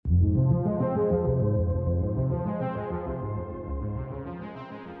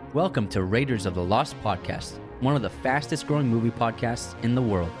Welcome to Raiders of the Lost Podcast, one of the fastest growing movie podcasts in the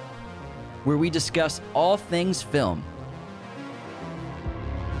world, where we discuss all things film.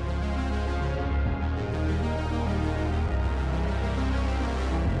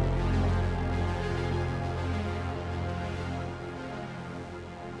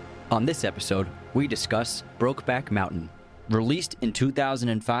 On this episode, we discuss Brokeback Mountain. Released in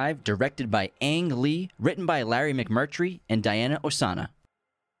 2005, directed by Ang Lee, written by Larry McMurtry and Diana Osana.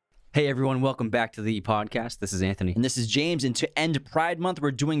 Hey everyone, welcome back to the podcast. This is Anthony. And this is James, and to end Pride Month,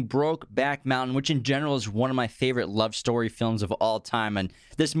 we're doing Brokeback Mountain, which in general is one of my favorite love story films of all time. And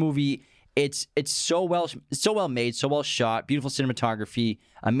this movie, it's so well made, so well shot, beautiful cinematography,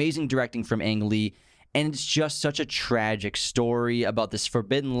 amazing directing from Ang Lee, and it's just such a tragic story about this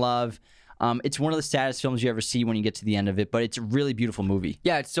forbidden love. It's one of the saddest films you ever see when you get to the end of it, but it's a really beautiful movie.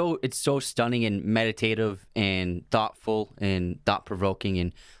 Yeah, it's so stunning and meditative and thoughtful and thought-provoking,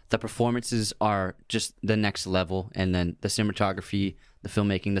 and the performances are just the next level. And then the cinematography, the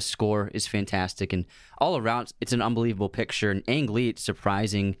filmmaking, the score is fantastic, and all around it's an unbelievable picture. And Ang Lee, it's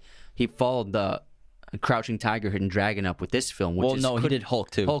surprising, he followed the Crouching Tiger, Hidden Dragon up with this film. He did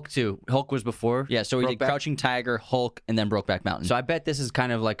Hulk too. Hulk was before. Yeah, so he did Crouching Tiger, Hulk, and then Brokeback Mountain. So I bet this is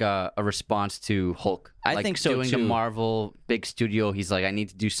kind of like a response to Hulk. I think so, doing too. a Marvel big studio, he's like, I need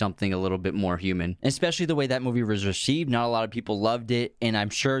to do something a little bit more human. Especially the way that movie was received. Not a lot of people loved it, and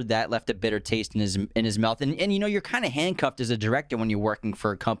I'm sure that left a bitter taste in his mouth. And you know, you're kind of handcuffed as a director when you're working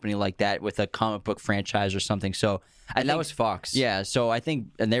for a company like that with a comic book franchise or something. So that was Fox. Yeah, so I think,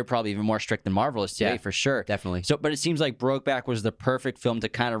 and they're probably even more strict than Marvel is today, for sure. Definitely. So, but it seems like Brokeback was the perfect film to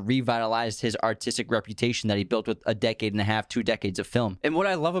kind of revitalize his artistic reputation that he built with a decade and a half, 2 decades of film. And what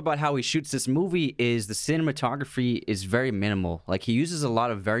I love about how he shoots this movie is the cinematography is very minimal. Like, he uses a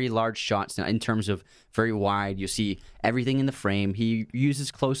lot of very large shots in terms of very wide. You see everything in the frame. He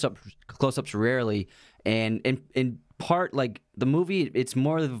uses close-ups rarely, and in part, like, the movie, it's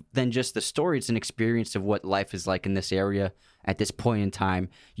more than just the story. It's an experience of what life is like in this area at this point in time.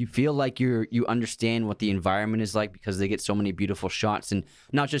 You feel like you understand what the environment is like because they get so many beautiful shots, and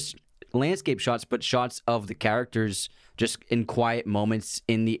not just landscape shots, but shots of the characters just in quiet moments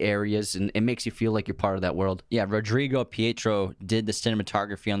in the areas, and it makes you feel like you're part of that world. Yeah, Rodrigo Pietro did the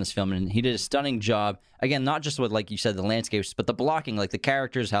cinematography on this film, and he did a stunning job. Again, not just with, like you said, the landscapes, but the blocking, like the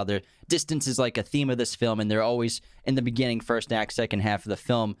characters, how their distance is like a theme of this film, and they're always in the beginning, first act, second half of the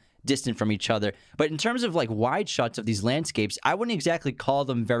film, distant from each other. But in terms of like wide shots of these landscapes, I wouldn't exactly call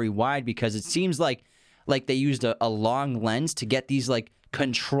them very wide because it seems like they used a long lens to get these like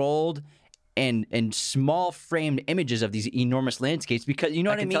controlled and small framed images of these enormous landscapes, because you know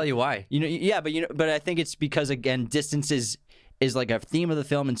what I mean? I can tell you why. But I think it's because, again, distance is like a theme of the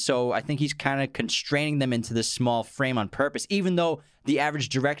film, and so I think he's kind of constraining them into this small frame on purpose, even though the average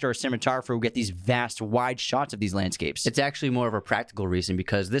director or cinematographer will get these vast wide shots of these landscapes. It's actually more of a practical reason,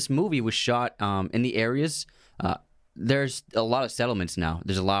 because this movie was shot in the areas. There's a lot of settlements now.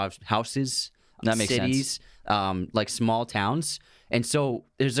 There's a lot of houses, that makes cities, like small towns. And so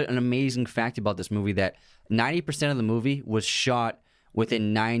there's an amazing fact about this movie that 90% of the movie was shot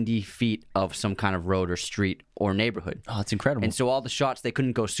within 90 feet of some kind of road or street or neighborhood. Oh, that's incredible. And so all the shots, they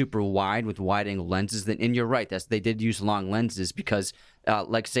couldn't go super wide with wide-angle lenses. And you're right, they did use long lenses because,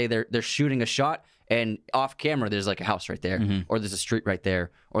 like, say they're shooting a shot, and off camera there's like a house right there, or there's a street right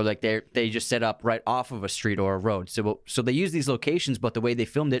there, or like they just set up right off of a street or a road. So they use these locations, but the way they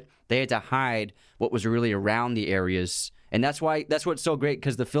filmed it, they had to hide what was really around the areas. And that's what's so great,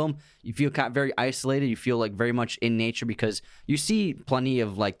 because the film, you feel kind of very isolated. You feel like very much in nature, because you see plenty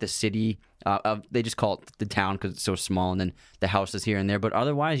of like the city. They just call it the town because it's so small, and then the houses here and there. But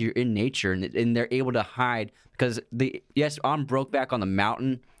otherwise, you're in nature, and they're able to hide because on Brokeback on the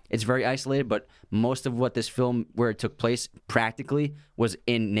Mountain, it's very isolated, but most of what this film, where it took place practically, was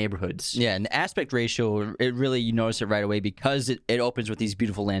in neighborhoods. Yeah, and the aspect ratio, it really, you notice it right away, because it opens with these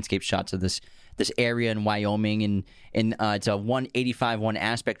beautiful landscape shots of this area in Wyoming, and it's a 185:1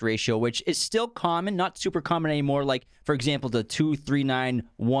 aspect ratio, which is still common, not super common anymore. Like, for example, the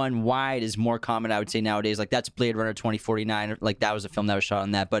 2:391 wide is more common, I would say, nowadays. Like, that's Blade Runner 2049. Like, that was a film that was shot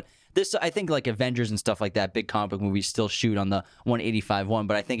on that. But this, I think, like Avengers and stuff like that, big comic book movies still shoot on the 185:1,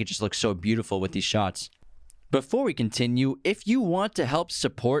 but I think it just looks so beautiful with these shots. Before we continue, if you want to help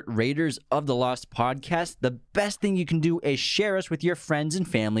support Raiders of the Lost Podcast, the best thing you can do is share us with your friends and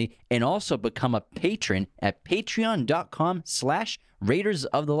family, and also become a patron at patreon.com/Raiders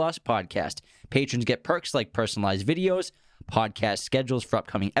of the Lost Podcast. Patrons get perks like personalized videos, podcast schedules for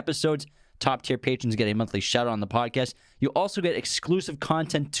upcoming episodes. Top-tier patrons get a monthly shout-out on the podcast. You also get exclusive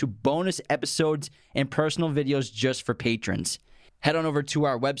content to bonus episodes and personal videos just for patrons. Head on over to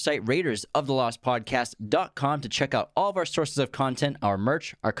our website, RaidersOfTheLostPodcast.com, to check out all of our sources of content, our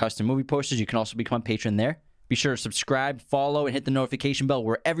merch, our custom movie posters. You can also become a patron there. Be sure to subscribe, follow, and hit the notification bell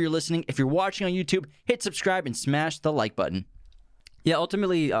wherever you're listening. If you're watching on YouTube, hit subscribe and smash the like button. Yeah,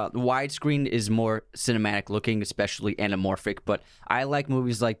 ultimately, widescreen is more cinematic looking, especially anamorphic. But I like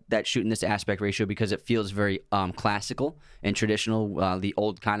movies like that shoot in this aspect ratio because it feels very classical and traditional, the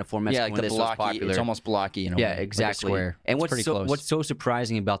old kind of format. Yeah, like the blocky. It's almost blocky in a way. Yeah, exactly. Like a square. And it's what's so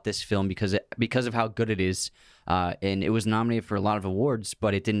surprising about this film because of how good it is, and it was nominated for a lot of awards,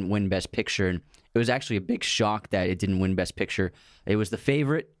 but it didn't win Best Picture. And it was actually a big shock that it didn't win Best Picture. It was the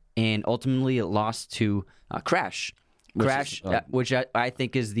favorite, and ultimately it lost to Crash. Which I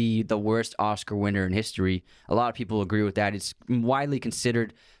think is the worst Oscar winner in history. A lot of people agree with that. It's widely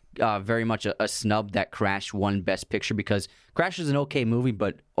considered very much a snub that Crash won Best Picture because Crash is an okay movie,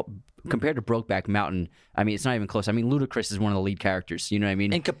 but compared to Brokeback Mountain, I mean, it's not even close. I mean, Ludacris is one of the lead characters. You know what I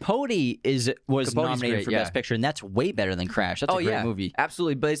mean? And Capote was nominated for Best Picture, and that's way better than Crash. That's a great movie.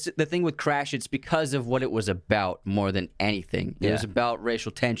 Absolutely. But the thing with Crash, it's because of what it was about more than anything. It was about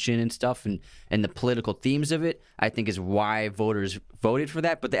racial tension and stuff, and the political themes of it, I think, is why voters voted for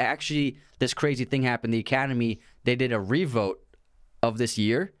that. But this crazy thing happened. The Academy, they did a revote of this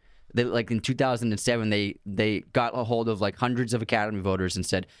year. Like in 2007, they got a hold of like hundreds of Academy voters and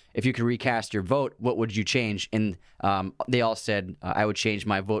said, if you could recast your vote, what would you change? And they all said, I would change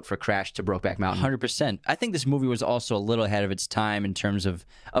my vote for Crash to Brokeback Mountain. 100%. I think this movie was also a little ahead of its time in terms of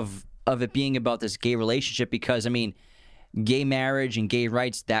it being about this gay relationship because, I mean, gay marriage and gay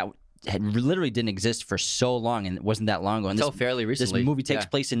rights, that had literally didn't exist for so long, and it wasn't that long ago. And until fairly recently. This movie takes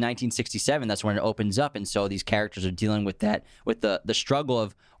place in 1967. That's when it opens up, and so these characters are dealing with that, with the struggle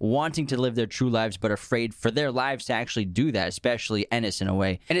of wanting to live their true lives, but afraid for their lives to actually do that, especially Ennis in a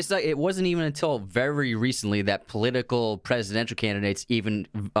way. And it's like it wasn't even until very recently that political presidential candidates even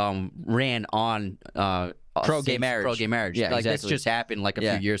ran on pro-gay marriage. Pro-gay marriage. Yeah, like exactly. This just happened like a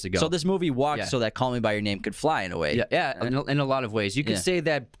few years ago. So this movie walked so that Call Me By Your Name could fly in a way. Yeah, in a lot of ways. You could say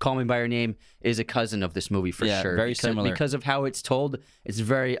that Call Me By Your Name is a cousin of this movie for sure. Very similar. Because of how it's told. It's a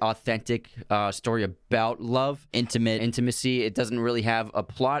very authentic story about love. Intimacy. It doesn't really have a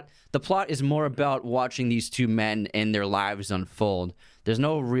plot. The plot is more about watching these two men and their lives unfold. There's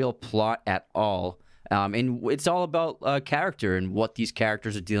no real plot at all. And it's all about character and what these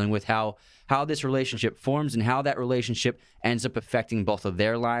characters are dealing with, how this relationship forms and how that relationship ends up affecting both of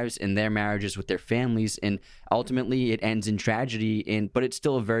their lives and their marriages with their families. And ultimately, it ends in tragedy. But it's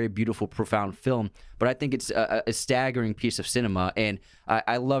still a very beautiful, profound film. But I think it's a staggering piece of cinema. And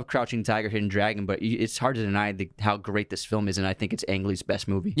I love Crouching Tiger, Hidden Dragon, but it's hard to deny how great this film is. And I think it's Ang Lee's best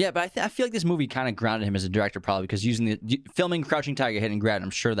movie. Yeah, but I feel like this movie kind of grounded him as a director, probably because filming Crouching Tiger, Hidden Dragon,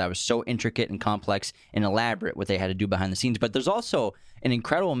 I'm sure that was so intricate and complex and elaborate what they had to do behind the scenes. But there's also an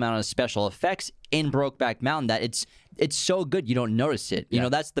incredible amount of special effects in Brokeback Mountain that it's so good you don't notice it. You know,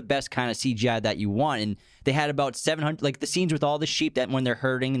 that's the best kind of CGI that you want. And they had about 700, like the scenes with all the sheep that when they're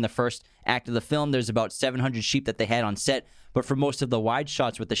herding in the first act of the film, there's about 700 sheep that they had on set. But for most of the wide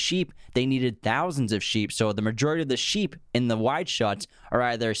shots with the sheep, they needed thousands of sheep. So the majority of the sheep in the wide shots are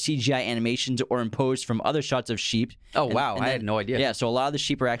either CGI animations or imposed from other shots of sheep. Oh, wow. I had no idea. Yeah, so a lot of the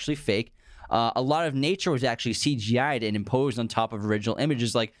sheep are actually fake. A lot of nature was actually CGI'd and imposed on top of original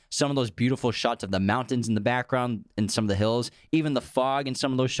images, like some of those beautiful shots of the mountains in the background and some of the hills, even the fog in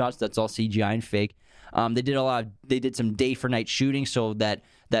some of those shots. That's all CGI and fake. They did some day for night shooting, so that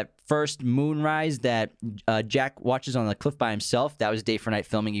first moonrise that Jack watches on the cliff by himself, that was day for night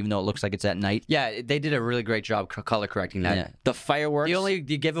filming, even though it looks like it's at night. Yeah, they did a really great job color correcting that. Yeah. The fireworks.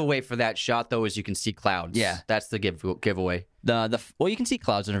 The giveaway for that shot though is you can see clouds. Yeah, that's the giveaway. Well, you can see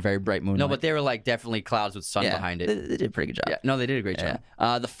clouds in a very bright moonlight. No, but they were like definitely clouds with sun behind it. They did a pretty good job. Yeah, no, they did a great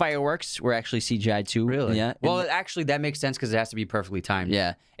job. The fireworks were actually CGI too. Really? Yeah. Well, actually, that makes sense because it has to be perfectly timed.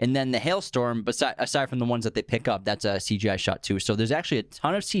 Yeah, and then the hailstorm, aside from the ones that they pick up, that's a CGI shot too. So there's actually a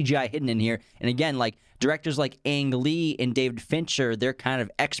ton of CGI hidden in here. And again, like directors like Ang Lee and David Fincher, they're kind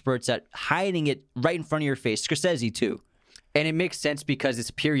of experts at hiding it right in front of your face. Scorsese too. And it makes sense because it's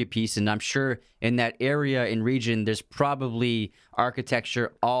a period piece, and I'm sure in that area and region, there's probably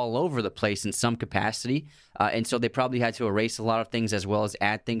architecture all over the place in some capacity. And so they probably had to erase a lot of things as well as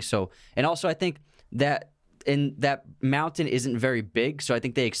add things. So, and also I think that that mountain isn't very big, so I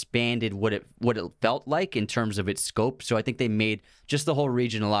think they expanded what it felt like in terms of its scope. So I think they made just the whole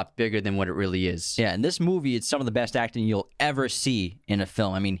region a lot bigger than what it really is. Yeah, and this movie, it's some of the best acting you'll ever see in a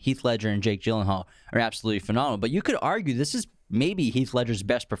film. I mean, Heath Ledger and Jake Gyllenhaal are absolutely phenomenal. But you could argue this is maybe Heath Ledger's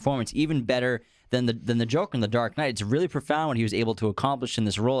best performance, even better than the Joker in The Dark Knight. It's really profound what he was able to accomplish in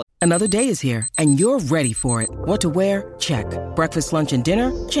this role. Another day is here, and you're ready for it. What to wear? Check. Breakfast, lunch, and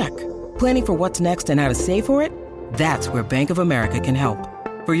dinner? Check. Planning for what's next and how to save for it? That's where Bank of America can help.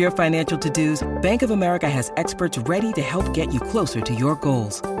 For your financial to-dos, Bank of America has experts ready to help get you closer to your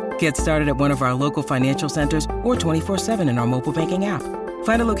goals. Get started at one of our local financial centers or 24/7 in our mobile banking app.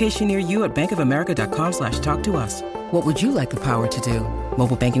 Find a location near you at bankofamerica.com/talktous. What would you like the power to do?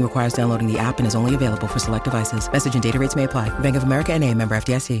 Mobile banking requires downloading the app and is only available for select devices. Message and data rates may apply. Bank of America N.A., member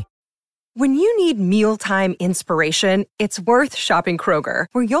FDIC. When you need mealtime inspiration, it's worth shopping Kroger,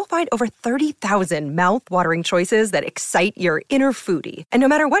 where you'll find over 30,000 mouth-watering choices that excite your inner foodie. And no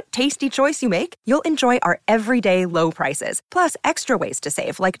matter what tasty choice you make, you'll enjoy our everyday low prices, plus extra ways to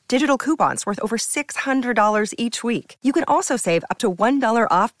save, like digital coupons worth over $600 each week. You can also save up to $1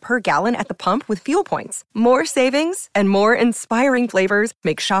 off per gallon at the pump with fuel points. More savings and more inspiring flavors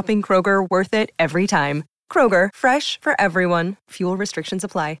make shopping Kroger worth it every time. Kroger, fresh for everyone. Fuel restrictions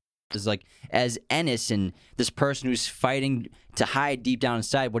apply. Is like as Ennis and this person who's fighting to hide deep down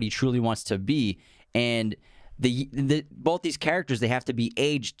inside what he truly wants to be, and both these characters, they have to be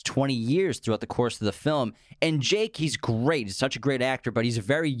aged 20 years throughout the course of the film. And Jake, he's great. He's such a great actor, but he's a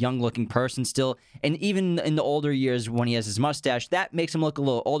very young-looking person still. And even in the older years when he has his mustache, that makes him look a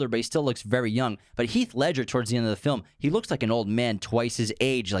little older, but he still looks very young. But Heath Ledger, towards the end of the film, he looks like an old man twice his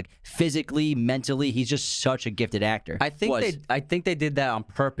age, like physically, mentally. He's just such a gifted actor. I think they did that on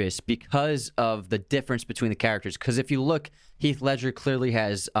purpose because of the difference between the characters. Because if you look, Heath Ledger clearly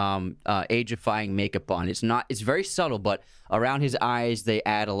has agifying makeup on. It's very subtle, but around his eyes they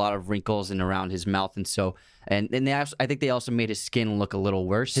add a lot of wrinkles, and around his mouth, and I think they also made his skin look a little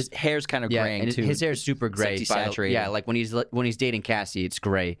worse. His hair's kind of graying too. His hair's super gray, saturated. Yeah, like when he's dating Cassie, it's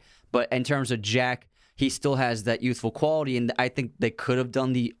gray. But in terms of Jack, he still has that youthful quality, and I think they could have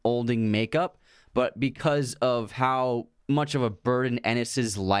done the olding makeup, but because of how much of a burden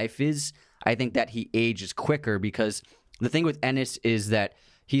Ennis's life is, I think that he ages quicker. Because the thing with Ennis is that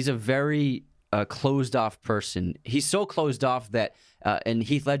he's a very closed-off person. He's so closed off that, and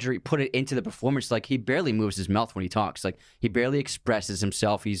Heath Ledger put it into the performance, like he barely moves his mouth when he talks. Like he barely expresses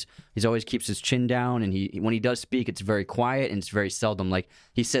himself. He's always keeps his chin down, and when he does speak, it's very quiet and it's very seldom. Like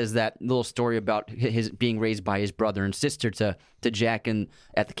he says that little story about his being raised by his brother and sister to Jack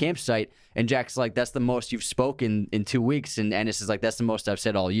at the campsite, and Jack's like, "That's the most you've spoken in 2 weeks," and Ennis is like, "That's the most I've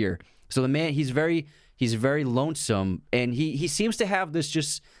said all year." So the man, he's very lonesome, and he seems to have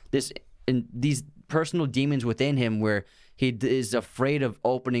these personal demons within him where he is afraid of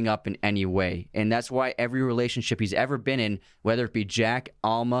opening up in any way. And that's why every relationship he's ever been in, whether it be Jack,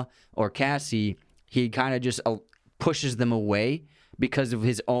 Alma, or Cassie, he kind of just pushes them away because of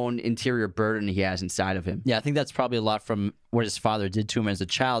his own interior burden he has inside of him. Yeah, I think that's probably a lot from what his father did to him as a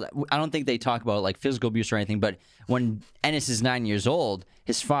child. I don't think they talk about like physical abuse or anything, but when Ennis is 9 years old,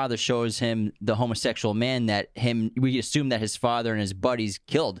 his father shows him the homosexual man we assume that his father and his buddies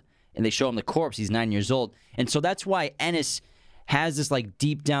killed, and they show him the corpse. He's 9 years old. And so that's why Ennis has this like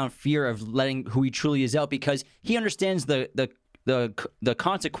deep down fear of letting who he truly is out, because he understands the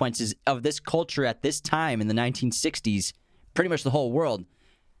consequences of this culture at this time in the 1960s. Pretty much the whole world.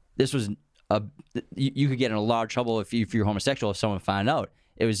 This was you could get in a lot of trouble if you're homosexual if someone found out.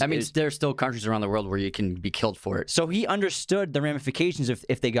 There's still countries around the world where you can be killed for it. So he understood the ramifications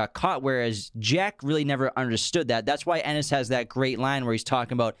if they got caught, whereas Jack really never understood that. That's why Ennis has that great line where he's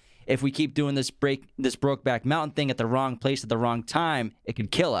talking about, if we keep doing this Brokeback Mountain thing at the wrong place at the wrong time, it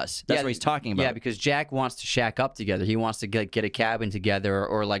could kill us. That's what he's talking about. Yeah, because Jack wants to shack up together. He wants to get a cabin together,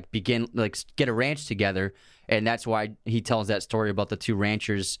 or get a ranch together, and that's why he tells that story about the two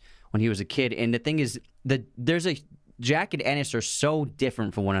ranchers when he was a kid. And the thing is, Jack and Ennis are so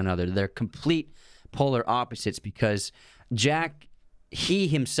different from one another. They're complete polar opposites, because Jack, he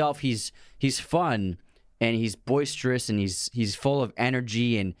himself, he's fun, and he's boisterous, and he's full of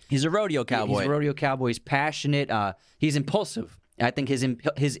energy, and he's a rodeo cowboy. He's a rodeo cowboy. He's passionate. He's impulsive. I think his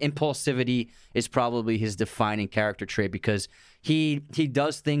impulsivity is probably his defining character trait, because he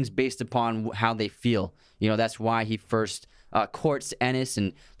does things based upon how they feel. That's why he first courts Ennis,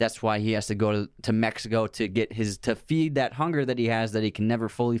 and that's why he has to go to Mexico to feed that hunger that he has, that he can never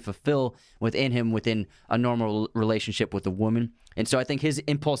fully fulfill within him within a normal relationship with a woman. And so I think his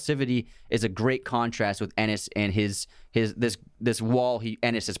impulsivity is a great contrast with Ennis and this wall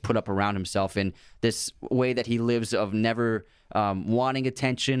Ennis has put up around himself, and this way that he lives of never wanting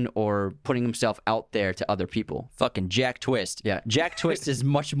attention or putting himself out there to other people. Fucking Jack Twist. Yeah. Jack Twist is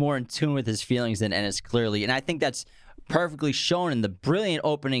much more in tune with his feelings than Ennis, clearly. And I think that's perfectly shown in the brilliant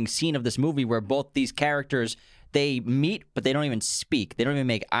opening scene of this movie, where both these characters, they meet, but they don't even speak. They don't even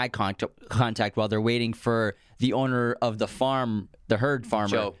make eye contact while they're waiting for the owner of the farm, the herd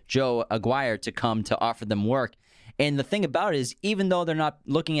farmer, Joe Aguirre, to come to offer them work. And the thing about it is, even though they're not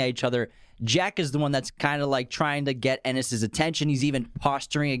looking at each other, Jack is the one that's kind of like trying to get Ennis's attention. He's even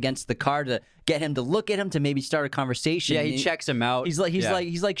posturing against the car to get him to look at him, to maybe start a conversation. Yeah, he checks him out. He's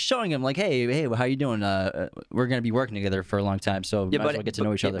like showing him like, hey, how you doing? We're gonna be working together for a long time, so might as well get to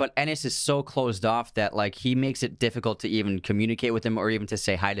know each other. But Ennis is so closed off that like he makes it difficult to even communicate with him or even to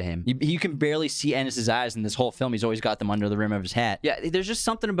say hi to him. You can barely see Ennis's eyes in this whole film. He's always got them under the rim of his hat. Yeah, there's just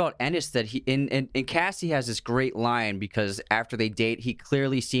something about Ennis that he and Cassie has this great line, because after they date, he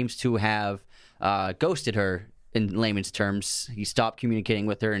clearly seems to have ghosted her. In layman's terms, he stopped communicating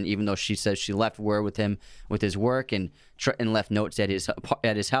with her, and even though she says she left word with him with his work and left notes at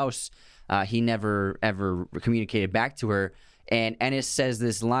his house, he never ever communicated back to her. And Ennis says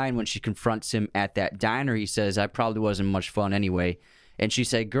this line when she confronts him at that diner. He says, "I probably wasn't much fun anyway," and she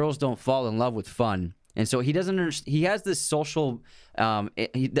said, "Girls don't fall in love with fun." And so he doesn't understand. He has this social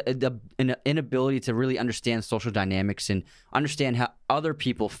inability to really understand social dynamics and understand how other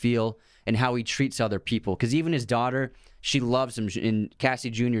people feel and how he treats other people. Because even his daughter, she loves him. And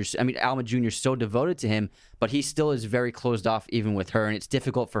Alma Jr. is so devoted to him, but he still is very closed off even with her. And it's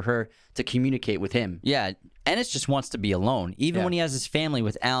difficult for her to communicate with him. Yeah, Ennis just wants to be alone. Even when he has his family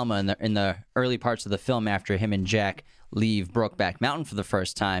with Alma in the early parts of the film, after him and Jack leave Brokeback Mountain for the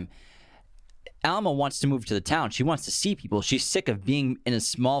first time, Alma wants to move to the town. She wants to see people. She's sick of being in a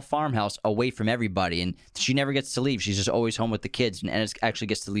small farmhouse away from everybody, and she never gets to leave. She's just always home with the kids, and Ennis actually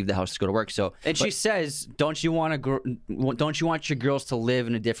gets to leave the house to go to work. She says, "Don't you want your girls to live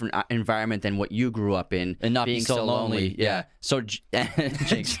in a different environment than what you grew up in, and not being be so lonely?" Yeah. So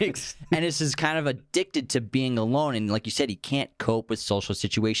Ennis is kind of addicted to being alone, and like you said, he can't cope with social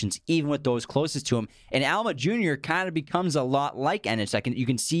situations, even with those closest to him. And Alma Jr. kind of becomes a lot like Ennis. You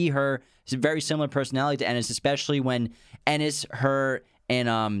can see her. It's a very similar personality to Ennis, especially when Ennis, her,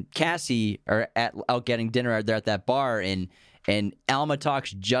 and Cassie are out getting dinner. They're at that bar, and Alma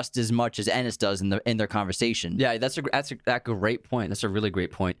talks just as much as Ennis does in their conversation. Yeah, that's a great point. That's a really great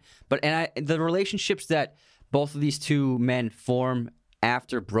point. But the relationships that both of these two men form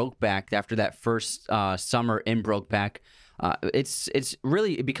after Brokeback, after that first summer in Brokeback,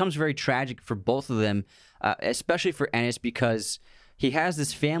 it becomes very tragic for both of them, especially for Ennis, because he has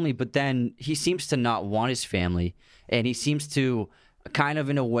this family, but then he seems to not want his family, and he seems to kind of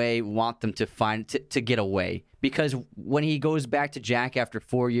in a way want them to get away. Because when he goes back to Jack after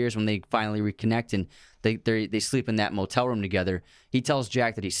 4 years, when they finally reconnect and they sleep in that motel room together, he tells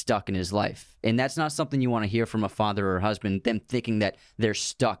Jack that he's stuck in his life. And that's not something you want to hear from a father or a husband, them thinking that they're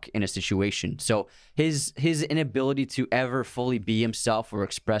stuck in a situation. So his inability to ever fully be himself or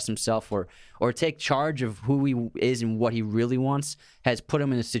express himself or take charge of who he is and what he really wants has put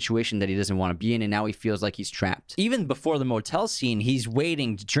him in a situation that he doesn't want to be in, and now he feels like he's trapped. Even before the motel scene, he's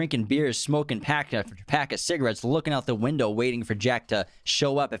waiting, drinking beers, smoking pack of cigarettes, looking out the window, waiting for Jack to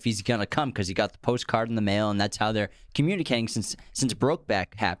show up if he's going to come, because he got the postcard in the mail, and that's how they're communicating since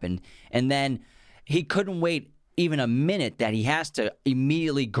Brokeback happened. And then he couldn't wait even a minute that he has to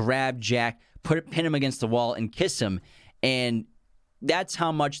immediately grab Jack, pin him against the wall, and kiss him. And that's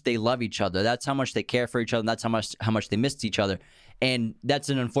how much they love each other. That's how much they care for each other. And that's how much they missed each other. And that's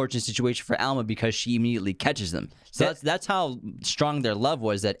an unfortunate situation for Alma, because she immediately catches them. So that's how strong their love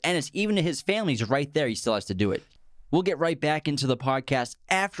was, that Ennis, even to his family's right there, he still has to do it. We'll get right back into the podcast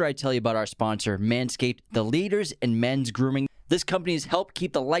after I tell you about our sponsor, Manscaped, the leaders in men's grooming. This company has helped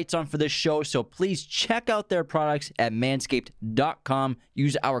keep the lights on for this show, so please check out their products at manscaped.com.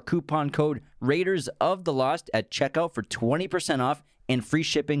 Use our coupon code Raiders of the Lost at checkout for 20% off and free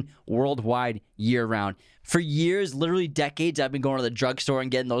shipping worldwide year-round. For years, literally decades, I've been going to the drugstore and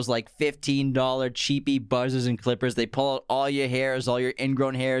getting those like $15 cheapy buzzers and clippers. They pull out all your hairs, all your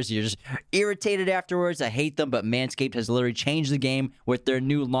ingrown hairs. You're just irritated afterwards. I hate them, but Manscaped has literally changed the game with their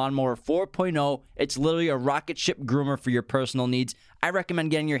new Lawnmower 4.0. It's literally a rocket ship groomer for your personal needs. I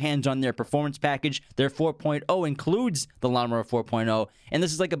recommend getting your hands on their performance package. Their 4.0 includes the Lawnmower 4.0, and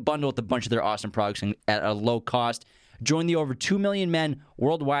this is like a bundle with a bunch of their awesome products at a low cost. Join the over 2 million men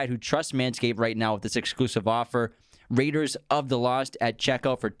worldwide who trust Manscaped right now with this exclusive offer. Raiders of the Lost at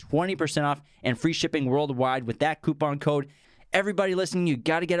checkout for 20% off and free shipping worldwide with that coupon code. Everybody listening, you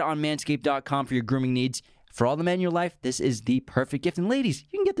got to get it on manscaped.com for your grooming needs. For all the men in your life, this is the perfect gift. And ladies,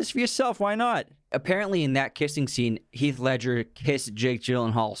 you can get this for yourself. Why not? Apparently, in that kissing scene, Heath Ledger kissed Jake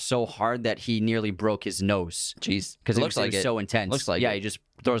Gyllenhaal so hard that he nearly broke his nose. Jeez. Because it was so intense. Looks like he just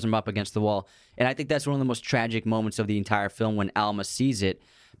throws him up against the wall. And I think that's one of the most tragic moments of the entire film when Alma sees it.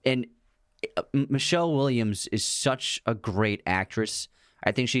 And Michelle Williams is such a great actress.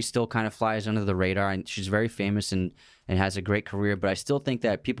 I think she still kind of flies under the radar, and she's very famous and has a great career. But I still think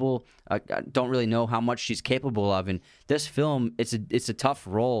that people don't really know how much she's capable of. And this film, it's a tough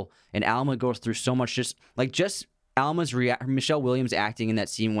role, and Alma goes through so much. Just Alma's Michelle Williams acting in that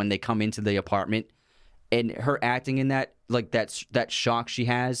scene when they come into the apartment, and her acting in that, like that shock she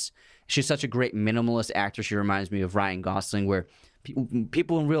has. She's such a great minimalist actor. She reminds me of Ryan Gosling, where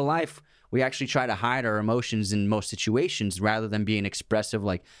people in real life, we actually try to hide our emotions in most situations rather than being expressive.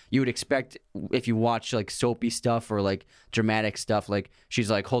 Like you would expect if you watch like soapy stuff or like dramatic stuff, like she's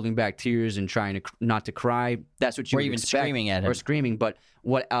like holding back tears and trying to not to cry. That's what you would even expect. screaming at him. Or screaming. But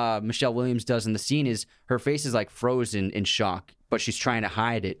what Michelle Williams does in the scene is her face is like frozen in shock, but she's trying to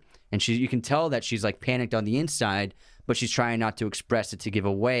hide it. And you can tell that she's like panicked on the inside, but she's trying not to express it to give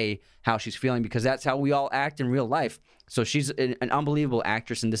away how she's feeling, because that's how we all act in real life. So she's an unbelievable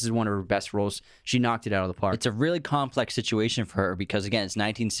actress, and this is one of her best roles. She knocked it out of the park. It's a really complex situation for her because, again, it's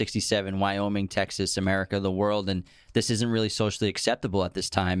 1967, Wyoming, Texas, America, the world, and this isn't really socially acceptable at this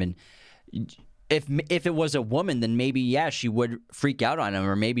time. And if it was a woman, then maybe, yeah, she would freak out on him,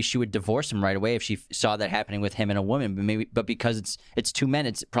 or maybe she would divorce him right away if she saw that happening with him and a woman. But because it's two men,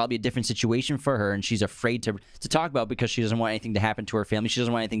 it's probably a different situation for her, and she's afraid to talk about because she doesn't want anything to happen to her family. She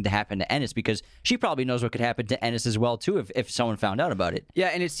doesn't want anything to happen to Ennis because she probably knows what could happen to Ennis as well too if someone found out about it. Yeah,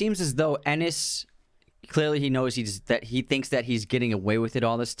 and it seems as though Ennis, clearly he knows that he thinks that he's getting away with it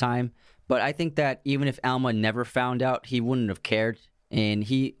all this time. But I think that even if Alma never found out, he wouldn't have cared. And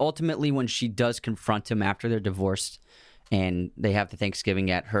he ultimately, when she does confront him after they're divorced and they have the Thanksgiving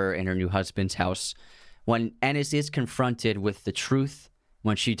at her and her new husband's house, when Ennis is confronted with the truth,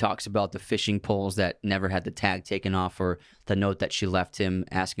 when she talks about the fishing poles that never had the tag taken off or the note that she left him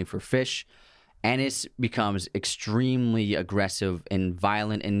asking for fish, Ennis becomes extremely aggressive and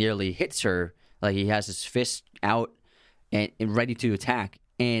violent and nearly hits her. Like he has his fist out and ready to attack.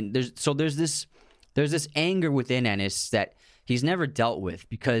 And there's this anger within Ennis that he's never dealt with,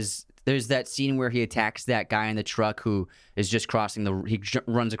 because there's that scene where he attacks that guy in the truck who is just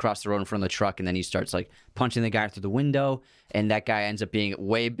runs across the road in front of the truck, and then he starts like punching the guy through the window, and that guy ends up being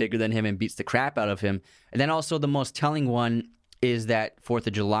way bigger than him and beats the crap out of him. And then also the most telling one is that 4th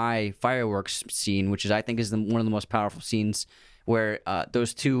of July fireworks scene, which I think is one of the most powerful scenes, where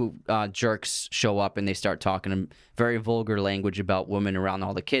those two jerks show up and they start talking in very vulgar language about women around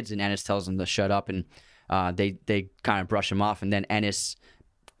all the kids, and Ennis tells them to shut up, and they kind of brush him off, and then Ennis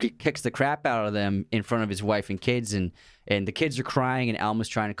kicks the crap out of them in front of his wife and kids, and the kids are crying, and Alma's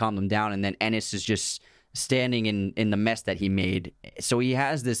trying to calm them down, and then Ennis is just standing in the mess that he made. So he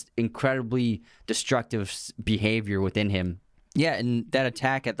has this incredibly destructive behavior within him. Yeah, and that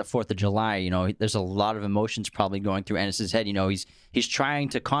attack at the 4th of July, there's a lot of emotions probably going through Ennis's head. He's trying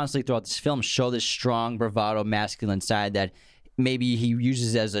to constantly throughout this film show this strong, bravado, masculine side that maybe he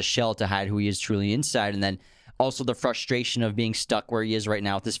uses as a shell to hide who he is truly inside. And then also the frustration of being stuck where he is right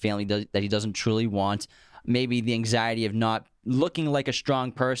now with his family that he doesn't truly want. Maybe the anxiety of not looking like a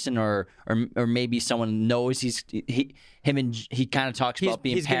strong person, or maybe someone knows he kind of talks about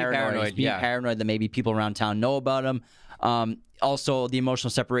being paranoid. He's being paranoid that maybe people around town know about him. Also the emotional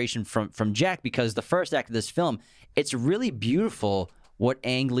separation from Jack, because the first act of this film, it's really beautiful what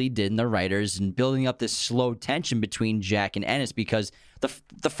Ang Lee did in the writers and building up this slow tension between Jack and Ennis, because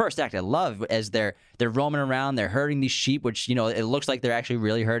the first act I love as they're roaming around, they're herding these sheep, which it looks like they're actually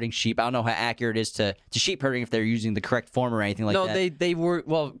really herding sheep. I don't know how accurate it is to sheep herding, if they're using the correct form or anything like that. No, they were.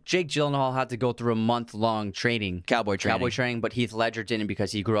 Well, Jake Gyllenhaal had to go through a month-long cowboy training, but Heath Ledger didn't,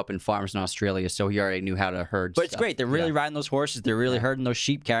 because he grew up in farms in Australia, so he already knew how to herd. But it's great. They're really riding those horses. They're really herding those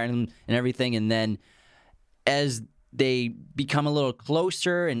sheep, carrying them and everything. And then as they become a little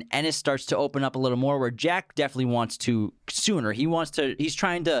closer and Ennis starts to open up a little more, where Jack definitely wants to sooner. He's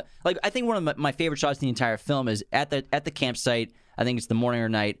trying to, like, I think one of my favorite shots in the entire film is at the campsite. I think it's the morning or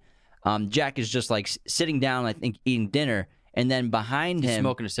night. Jack is just like sitting down, I think eating dinner, and then behind him,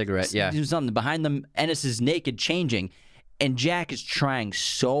 smoking a cigarette. Yeah, doing something behind them. Ennis is naked, changing, and Jack is trying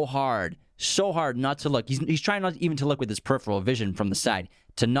so hard not to look. He's trying not even to look with his peripheral vision from the side,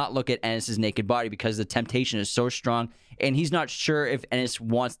 to not look at Ennis's naked body, because the temptation is so strong, and he's not sure if Ennis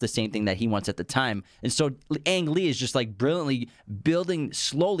wants the same thing that he wants at the time. And so Ang Lee is just like brilliantly building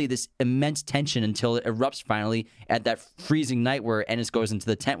slowly this immense tension until it erupts finally at that freezing night where Ennis goes into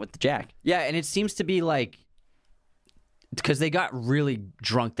the tent with Jack. Yeah, and it seems to be like, because they got really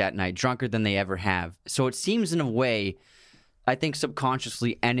drunk that night, drunker than they ever have. So it seems in a way, I think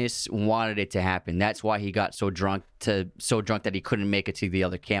subconsciously Ennis wanted it to happen. That's why he got so drunk that he couldn't make it to the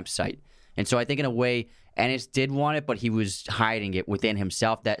other campsite. And so I think in a way, Ennis did want it, but he was hiding it within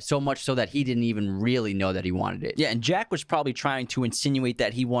himself, that so much so that he didn't even really know that he wanted it. Yeah, and Jack was probably trying to insinuate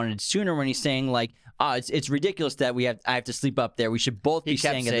that he wanted it sooner when he's saying, like, it's ridiculous that I have to sleep up there. We should both be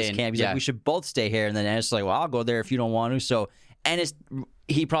staying at this camp. He's like, we should both stay here. And then Ennis is like, well, I'll go there if you don't want to. So Ennis,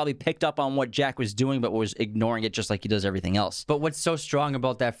 he probably picked up on what Jack was doing, but was ignoring it just like he does everything else. But what's so strong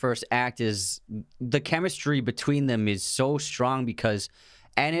about that first act is the chemistry between them is so strong because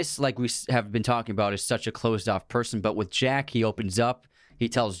Ennis, like we have been talking about, is such a closed-off person. But with Jack, he opens up, he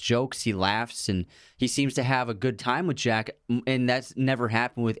tells jokes, he laughs, and he seems to have a good time with Jack. And that's never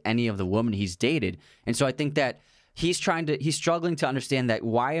happened with any of the women he's dated. And so I think that he's struggling to understand that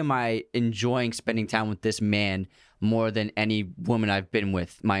why am I enjoying spending time with this man more than any woman I've been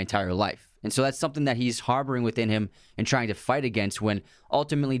with my entire life. And so that's something that he's harboring within him and trying to fight against, when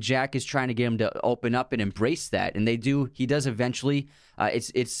ultimately Jack is trying to get him to open up and embrace that. And he does eventually.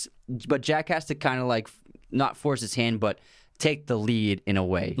 But Jack has to kind of like not force his hand, but take the lead in a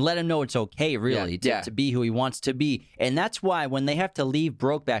way. Let him know it's okay, really, to be who he wants to be. And that's why when they have to leave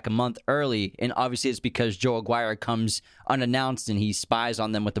Brokeback a month early, and obviously it's because Joe Aguirre comes unannounced and he spies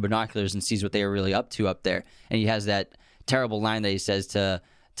on them with the binoculars and sees what they are really up to up there. And he has that terrible line that he says to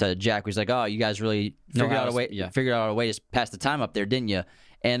Jack, where he's like, oh, you guys really figured out a way to pass the time up there, didn't you?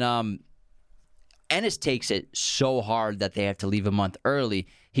 And Ennis takes it so hard that they have to leave a month early.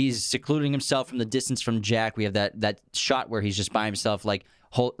 He's secluding himself from the distance from Jack. We have that shot where he's just by himself, like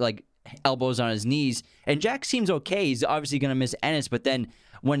elbows on his knees. And Jack seems okay. He's obviously going to miss Ennis. But then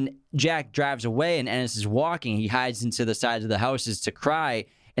when Jack drives away and Ennis is walking, he hides into the sides of the houses to cry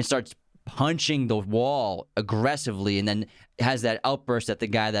and starts punching the wall aggressively, and then has that outburst at the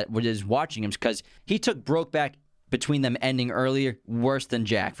guy that is watching him, because he took Brokeback between them ending earlier worse than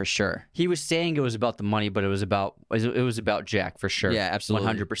Jack for sure. He was saying it was about the money, but it was about Jack for sure. Yeah,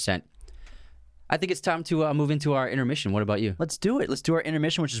 absolutely. 100%. I think it's time to move into our intermission. What about you? Let's do it. Let's do our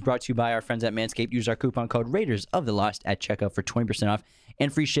intermission, which is brought to you by our friends at Manscaped. Use our coupon code Raiders of the Lost at checkout for 20% off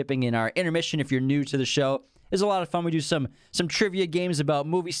and free shipping in our intermission. If you're new to the show, it's a lot of fun. We do some trivia games about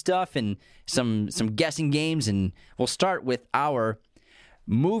movie stuff and some guessing games, and we'll start with our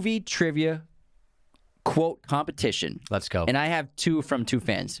movie trivia quote competition. Let's go. And I have two from two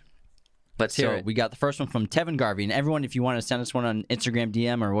fans. Let's hear it. We got the first one from Tevin Garvey, and everyone, if you want to send us one on Instagram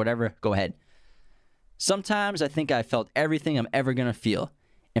DM or whatever, go ahead. Sometimes I think I felt everything I'm ever going to feel,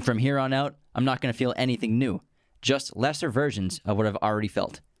 and from here on out, I'm not going to feel anything new, just lesser versions of what I've already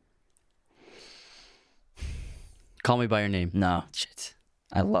felt. Call Me by Your Name. No. Shit.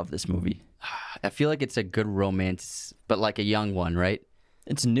 I love this movie. I feel like it's a good romance, but like a young one, right?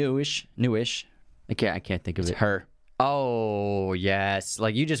 It's newish. I can't think of it. Her. Oh, yes.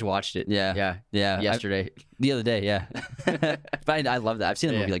 Like you just watched it. Yeah. Yesterday. The other day, yeah. But I love that. I've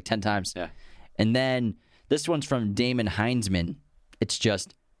seen the movie like 10 times. Yeah. And then this one's from Damon Heinzman. It's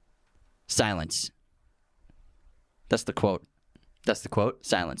just silence. That's the quote. That's the quote?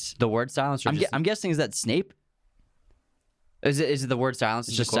 Silence. The word silence? Or I'm guessing, is that Snape? Is it the word silence?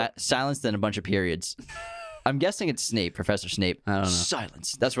 It's just silence, then a bunch of periods. I'm guessing it's Snape, Professor Snape. I don't know.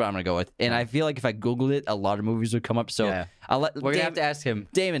 Silence. That's what I'm going to go with. And I feel like if I Googled it, a lot of movies would come up. So yeah. We're going to have to ask him.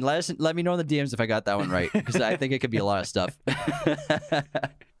 Damon, let me know in the DMs if I got that one right, because I think it could be a lot of stuff. All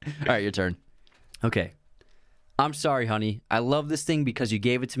right, your turn. Okay. I'm sorry, honey. I love this thing because you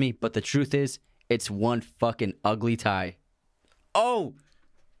gave it to me, but the truth is, it's one fucking ugly tie. Oh!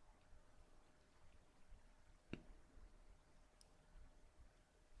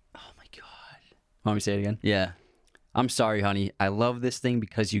 Want me to say it again? Yeah. I'm sorry, honey. I love this thing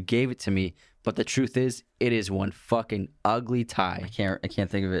because you gave it to me, but the truth is, it is one fucking ugly tie. I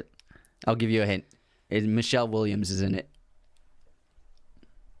can't think of it. I'll give you a hint. Michelle Williams is in it.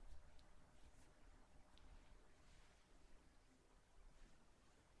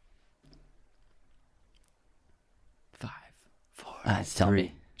 Five, four, tell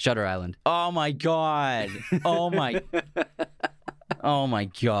me. Shutter Island. Oh my god. Oh my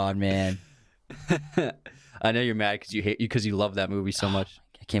god, man. I know you're mad because you love that movie so much.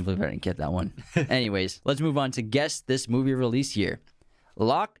 I can't believe I didn't get that one. Anyways, let's move on to guess this movie release year.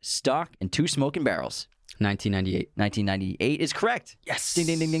 Lock, Stock, and Two Smoking Barrels. 1998. 1998 is correct. Yes. Ding,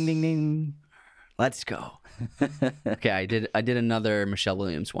 ding, ding, ding, ding, ding. Let's go. Okay, I did another Michelle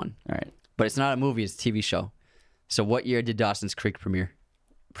Williams one. All right. But it's not a movie, it's a TV show. So what year did Dawson's Creek premiere?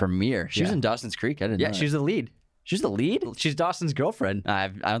 She was in Dawson's Creek? I didn't know that. Yeah, she's the lead. She's the lead? She's Dawson's girlfriend. I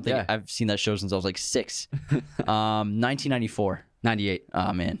don't think I've seen that show since I was like 6. 1994. 98.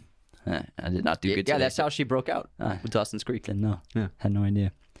 Oh, man. I did not do good today. Yeah, that's how she broke out with Dawson's Creek. Didn't know. Yeah. Had no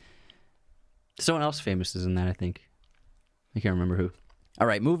idea. Someone else famous is in that, I think. I can't remember who. All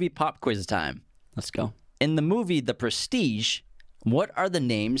right, movie pop quiz time. Let's go. In the movie The Prestige, what are the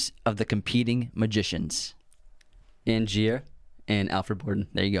names of the competing magicians? Angier and Alfred Borden.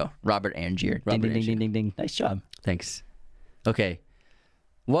 There you go. Robert Angier. Ding, ding, ding, ding, ding, ding. Nice job. Thanks. Okay.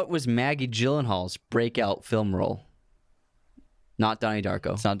 What was Maggie Gyllenhaal's breakout film role? Not Donnie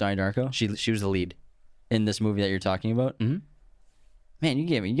Darko. It's not Donnie Darko? She was the lead. In this movie that you're talking about? Mm-hmm. Man,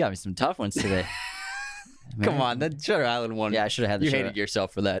 you got me some tough ones today. Come on, that Shutter Island one. Yeah, I should have had the You Shutter- hated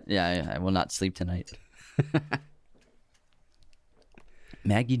yourself for that. Yeah, I will not sleep tonight.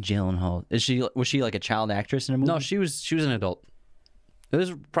 Maggie Gyllenhaal. Was she like a child actress in a movie? No, she was an adult. It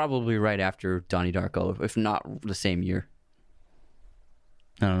was probably right after Donnie Darko, if not the same year.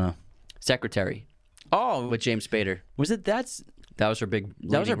 I don't know. Secretary Oh, with James Spader. was it That was her big.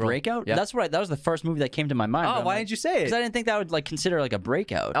 that was her leading role. breakout? Yeah. That was the first movie that came to my mind. Oh, why didn't you say it? Because I didn't think that would like consider like a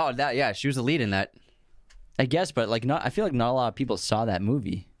breakout. Oh, yeah, she was the lead in that. I guess, but like not. I feel like not a lot of people saw that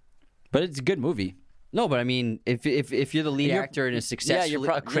movie, but it's a good movie. No, but I mean, if you're the lead You're- actor in a successful,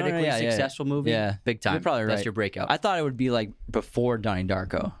 pro- a critically yeah. successful movie, Yeah, big time. You're probably right. That's your breakout. I thought it would be like before Donnie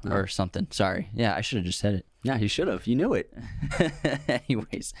Darko or something. Sorry. Yeah, I should have just said Yeah, you should have. You knew it. it.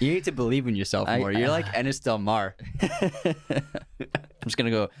 Anyways, You need to believe in yourself more. You're like Ennis Del Mar. I'm just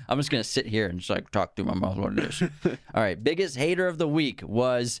gonna sit here and just like talk through my mouth what it is. All right, biggest hater of the week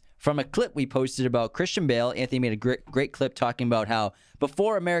was from a clip we posted about Christian Bale. Anthony made a great clip talking about how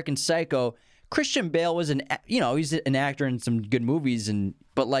before American Psycho, Christian Bale was he's an actor in some good movies,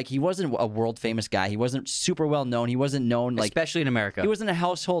 but like he wasn't a world famous guy. He wasn't super well known. He wasn't known like Especially in America. he wasn't a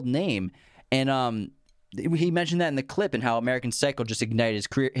household name, and he mentioned that in the clip and how American Psycho just ignited his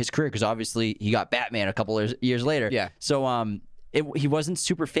career because obviously he got Batman a couple of years later. Yeah. So he wasn't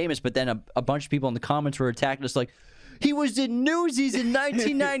super famous, but then a bunch of people in the comments were attacking us like, he was in Newsies in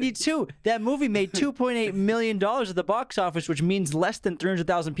 1992. That movie made $2.8 million at the box office, which means less than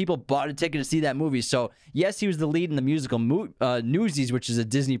 300,000 people bought a ticket to see that movie. So, yes, he was the lead in the musical Newsies, which is a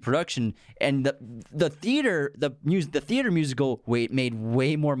Disney production. And the theater musical made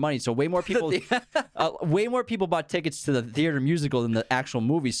way more money. So, way more people bought tickets to the theater musical than the actual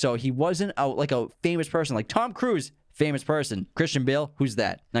movie. So, he wasn't like a famous person. Like Tom Cruise, famous person. Christian Bale, who's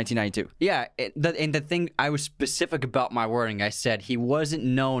that? 1992. Yeah, and the thing, I was specific about my wording. I said he wasn't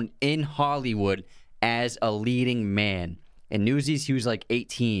known in Hollywood as a leading man. In Newsies, he was like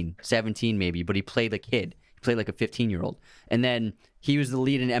 18, 17 maybe, but he played a kid. He played like a 15-year-old. And then he was the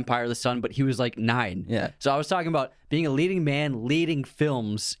lead in Empire of the Sun, but he was like 9. Yeah. So I was talking about being a leading man, leading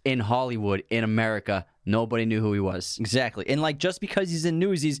films in Hollywood, in America. Nobody knew who he was. Exactly. And like just because he's in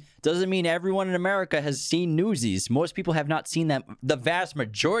Newsies doesn't mean everyone in America has seen Newsies. Most people have not seen that. The vast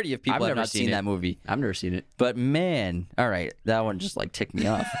majority of people have not seen that movie. I've never seen it. But man, all right, that one just like ticked me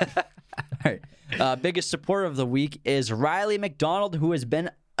off. All right. Biggest supporter of the week is Riley McDonald, who has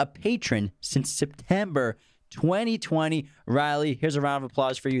been a patron since September 2020. Riley, here's a round of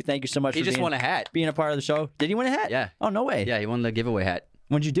applause for you. Thank you so much He for just won a hat. being a part of the show. Did he win a hat? Yeah. Oh, no way. Yeah, he won the giveaway hat.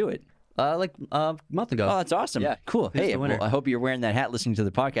 When'd you do it? Like a month ago. Oh, that's awesome. Yeah. Cool. He's Hey, the winner. well, I hope you're wearing that hat listening to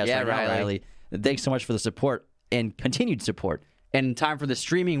the podcast Yeah, right now, Riley. Riley. Thanks so much for the support and continued support. And time for the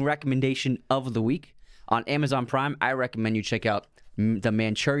streaming recommendation of the week. On Amazon Prime, I recommend you check out The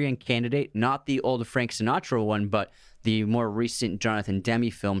Manchurian Candidate, not the old Frank Sinatra one, but the more recent Jonathan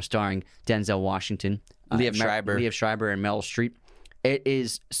Demme film starring Denzel Washington, Liev Schreiber, and Meryl Streep. It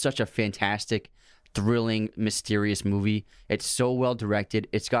is such a fantastic, thrilling, mysterious movie. It's so well directed.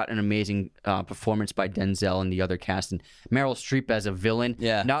 It's got an amazing performance by Denzel and the other cast, and Meryl Streep as a villain.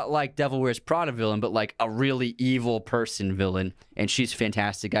 Yeah. Not like Devil Wears Prada villain, but like a really evil person villain, and she's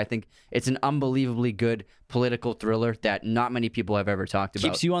fantastic. I think it's an unbelievably good political thriller that not many people have ever talked about.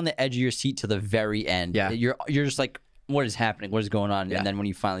 Keeps you on the edge of your seat to the very end. Yeah. You're just like, what is happening? What is going on? Yeah. And then when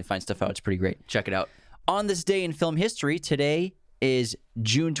you finally find stuff out, it's pretty great. Check it out. On this day in film history, today is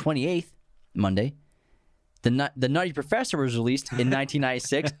June 28th, Monday. The Nutty Professor was released in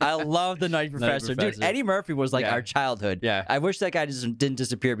 1996. I love The Nutty Professor. Dude, Professor. Eddie Murphy was like Yeah. our childhood. Yeah. I wish that guy just didn't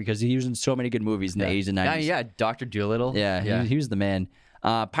disappear because he was in so many good movies in the 80s and 90s. Yeah, Dr. Dolittle. Yeah, he was the man.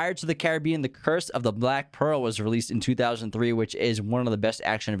 Pirates of the Caribbean: The Curse of the Black Pearl was released in 2003, which is one of the best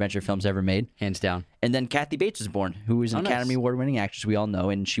action-adventure films ever made. Hands down. And then Kathy Bates was born, who is an nice. Academy Award-winning actress we all know,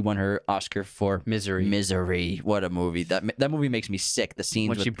 and she won her Oscar for Misery. Misery. What a movie! That movie makes me sick. The scenes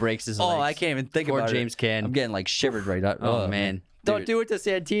When with, she breaks his oh, legs. I can't even think Poor about it. James Caan. I'm getting like shivered right now. Oh, man. Don't do it to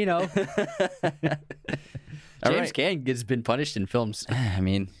Santino. All James right. Caan has been punished in films. I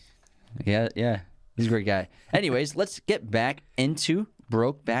mean, yeah, he's a great guy. Anyways, let's get back into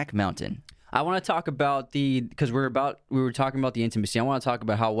Brokeback Mountain. I want to talk about because we were talking about the intimacy. I want to talk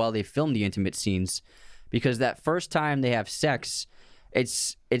about how well they filmed the intimate scenes, because that first time they have sex,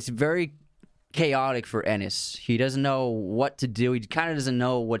 it's very chaotic for Ennis. He doesn't know what to do. He kind of doesn't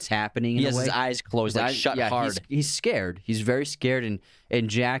know what's happening. He has his eyes closed, shut hard. He's scared. He's very scared, and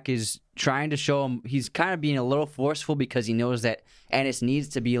Jack is trying to show him. He's kind of being a little forceful because he knows that Ennis needs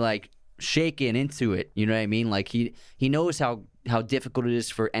to be like shaken into it. You know what I mean? Like he knows how difficult it is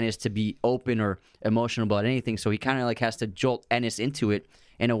for Ennis to be open or emotional about anything. So he kind of like has to jolt Ennis into it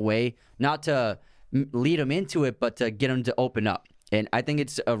in a way, not to lead him into it, but to get him to open up. And I think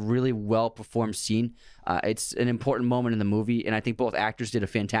it's a really well-performed scene. It's an important moment in the movie, and I think both actors did a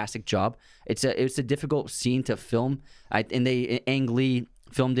fantastic job. It's a difficult scene to film, and Ang Lee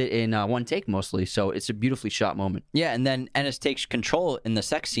filmed it in one take mostly, so it's a beautifully shot moment. Yeah, and then Ennis takes control in the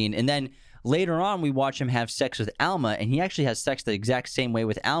sex scene, and then later on we watch him have sex with Alma, and he actually has sex the exact same way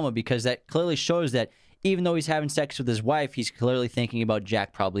with Alma because that clearly shows that even though he's having sex with his wife, he's clearly thinking about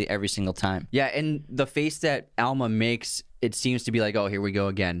Jack probably every single time. Yeah, and the face that Alma makes, it seems to be like, oh, here we go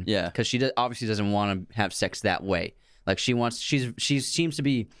again. Yeah, because she obviously doesn't want to have sex that way. Like she seems to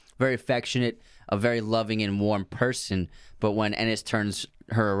be very affectionate, a very loving and warm person. But when Ennis turns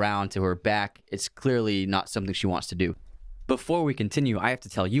her around to her back, it's clearly not something she wants to do. Before we continue, I have to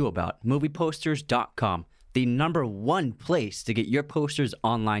tell you about movieposters.com, the #1 place to get your posters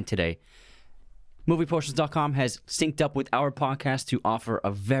online today. Movieposters.com has synced up with our podcast to offer a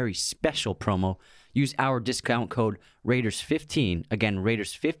very special promo. Use our discount code Raiders15, again,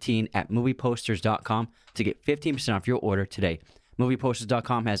 Raiders15 at movieposters.com to get 15% off your order today.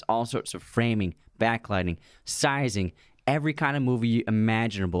 Movieposters.com has all sorts of framing, backlighting, sizing, every kind of movie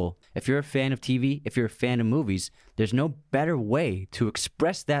imaginable. If you're a fan of TV, if you're a fan of movies, there's no better way to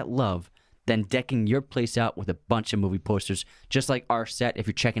express that love than decking your place out with a bunch of movie posters, just like our set. If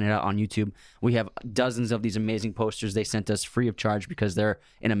you're checking it out on YouTube, we have dozens of these amazing posters they sent us free of charge because they're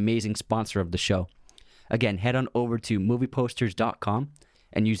an amazing sponsor of the show. Again, head on over to movieposters.com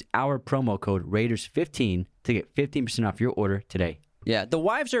and use our promo code Raiders15 to get 15% off your order today. Yeah, the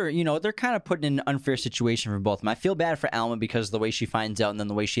wives are, they're kind of put in an unfair situation for both of them. I feel bad for Alma because of the way she finds out and then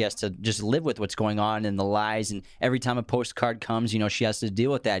the way she has to just live with what's going on and the lies. And every time a postcard comes, she has to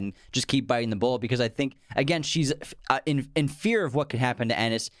deal with that and just keep biting the bullet because I think, again, she's in fear of what could happen to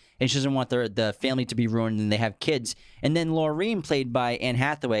Ennis and she doesn't want the family to be ruined and they have kids. And then Laureen, played by Anne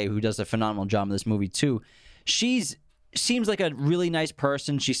Hathaway, who does a phenomenal job in this movie too, seems like a really nice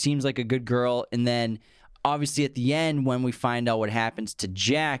person. She seems like a good girl. And then obviously, at the end, when we find out what happens to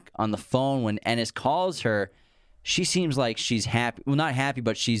Jack on the phone when Ennis calls her, she seems like she's happy. Well, not happy,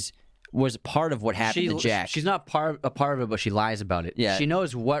 but was part of what happened to Jack. She's not a part of it, but she lies about it. Yeah. She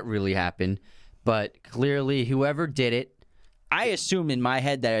knows what really happened, but clearly whoever did it, I assume in my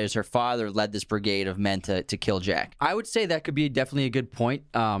head that it was her father led this brigade of men to kill Jack. I would say that could be definitely a good point.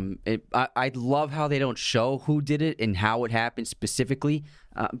 I love how they don't show who did it and how it happened specifically,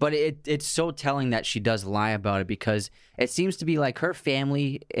 but it's so telling that she does lie about it because it seems to be like her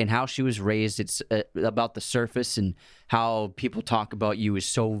family and how she was raised. It's about the surface and how people talk about you is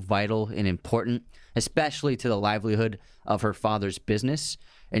so vital and important, especially to the livelihood of her father's business.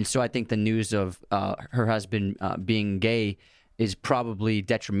 And so I think the news of her husband being gay is probably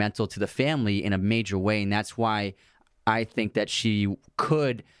detrimental to the family in a major way, and that's why I think that she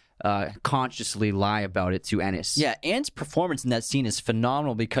could consciously lie about it to Ennis. Yeah, Anne's performance in that scene is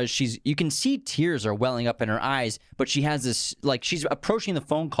phenomenal because you can see tears are welling up in her eyes, but she has this, like, she's approaching the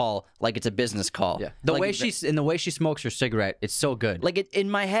phone call like it's a business call. Yeah, the way she smokes her cigarette, it's so good. Like in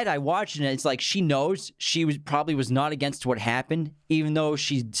my head, I watched it, and it's like she knows she probably was not against what happened, even though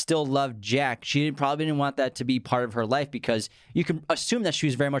she still loved Jack. She probably didn't want that to be part of her life because you can assume that she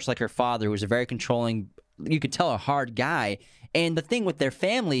was very much like her father, who was a very controlling, you could tell, a hard guy. And the thing with their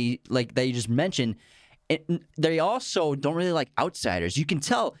family, like that you just mentioned, they also don't really like outsiders. You can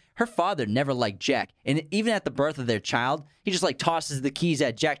tell her father never liked Jack. And even at the birth of their child, he just like tosses the keys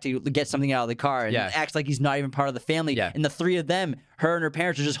at Jack to get something out of the car and acts like he's not even part of the family. Yeah. And the three of them, her and her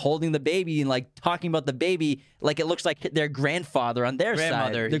parents, are just holding the baby and like talking about the baby like it looks like their grandfather on their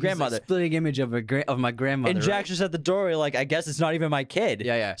side. The grandmother. A splitting image of my grandmother. And Jack's just at the doorway like, I guess it's not even my kid.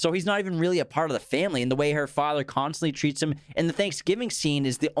 Yeah. So he's not even really a part of the family. And the way her father constantly treats him. And the Thanksgiving scene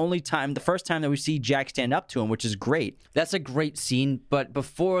is the first time that we see Jack stand up to him, which is great. That's a great scene. But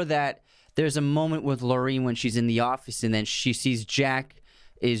before that, there's a moment with Laureen when she's in the office and then she sees Jack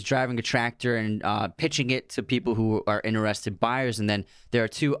is driving a tractor and pitching it to people who are interested buyers. And then there are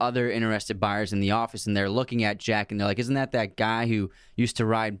two other interested buyers in the office and they're looking at Jack and they're like, isn't that guy who used to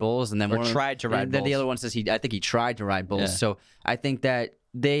ride bulls? And then tried to ride bulls. Then the other one says, I think he tried to ride bulls. Yeah. So I think that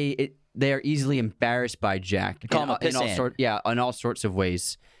they are easily embarrassed by Jack Call him a in all pissant. in all sorts of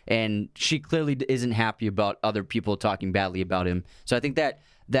ways. And she clearly isn't happy about other people talking badly about him. So I think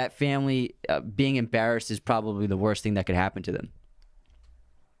that family being embarrassed is probably the worst thing that could happen to them.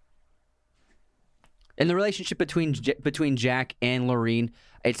 And the relationship between Jack and Lorene,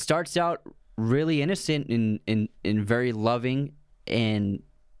 it starts out really innocent and very loving, and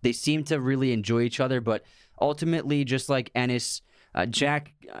they seem to really enjoy each other. But ultimately, just like Ennis,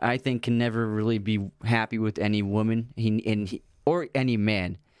 Jack, I think, can never really be happy with any woman or any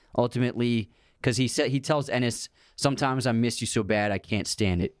man. Ultimately, because he tells Ennis, sometimes I miss you so bad I can't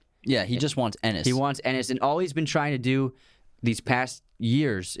stand it. Yeah, he just wants Ennis. He wants Ennis, and all he's been trying to do these past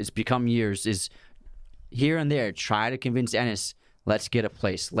years, it's become years, is here and there try to convince Ennis, let's get a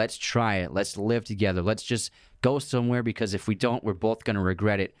place, let's try it, let's live together, let's just go somewhere, because if we don't, we're both going to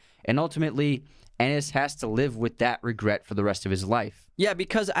regret it. And ultimately, Ennis has to live with that regret for the rest of his life. Yeah,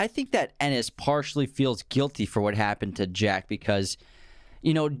 because I think that Ennis partially feels guilty for what happened to Jack, because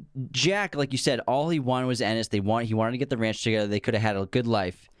Jack, like you said, all he wanted was Ennis. He wanted to get the ranch together. They could have had a good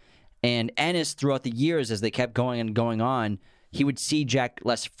life. And Ennis, throughout the years, as they kept going and going on, he would see Jack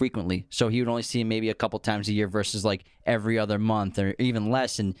less frequently. So he would only see him maybe a couple times a year versus like every other month or even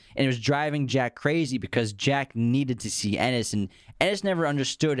less. And it was driving Jack crazy because Jack needed to see Ennis. And Ennis never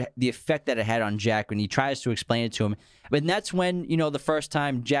understood the effect that it had on Jack when he tries to explain it to him. But that's when, the first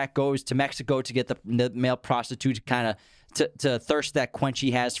time Jack goes to Mexico to get the male prostitute to kind of to thirst that quench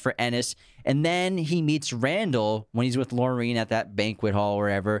he has for Ennis. And then he meets Randall when he's with Lorene at that banquet hall or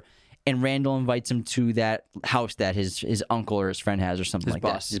wherever. And Randall invites him to that house that his uncle or his friend has or something like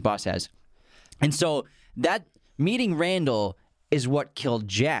that. His boss has. And so that meeting Randall is what killed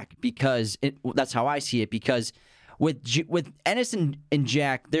Jack, because that's how I see it, because with Ennis and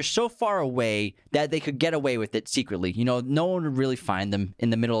Jack, they're so far away that they could get away with it secretly. No one would really find them in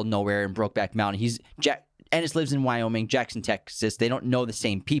the middle of nowhere in Brokeback Mountain. Ennis lives in Wyoming, Jack's in Texas. They don't know the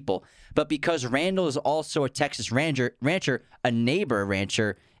same people. But because Randall is also a Texas rancher, a neighbor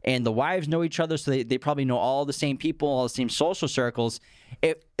rancher, and the wives know each other, so they probably know all the same people, all the same social circles.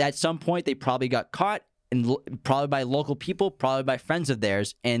 If at some point they probably got caught, and probably by local people, probably by friends of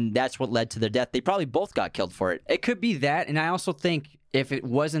theirs, and that's what led to their death. They probably both got killed for it. It could be that, and I also think if it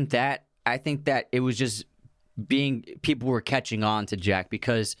wasn't that, I think that it was just people were catching on to Jack,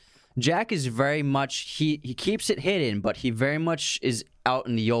 because Jack is very much, he keeps it hidden, but he very much is out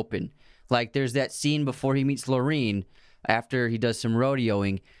in the open. Like there's that scene before he meets Lorene, after he does some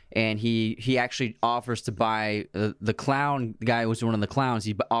rodeoing, and he actually offers to buy the clown, the guy who was one of the clowns,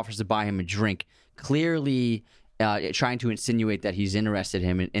 he offers to buy him a drink, clearly trying to insinuate that he's interested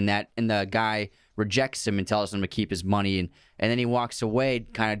in him, and the guy rejects him and tells him to keep his money, and then he walks away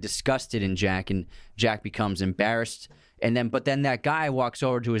kind of disgusted in Jack, and Jack becomes embarrassed. But then that guy walks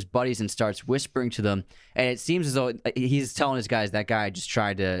over to his buddies and starts whispering to them, and it seems as though he's telling his guys, that guy just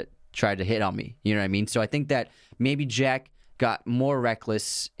tried to hit on me. You know what I mean? So I think that maybe Jack got more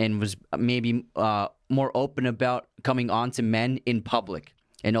reckless and was maybe more open about coming on to men in public.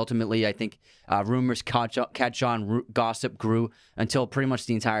 And ultimately, I think rumors catch on, gossip grew until pretty much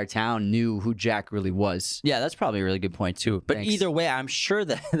the entire town knew who Jack really was. Yeah, that's probably a really good point, too. But Thanks. Either way, I'm sure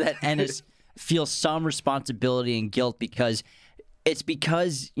that Ennis feels some responsibility and guilt, because it's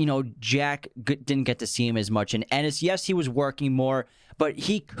because, Jack didn't get to see him as much. And Ennis, yes, he was working more, but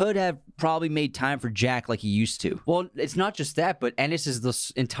he could have probably made time for Jack like he used to. Well, it's not just that, but Ennis is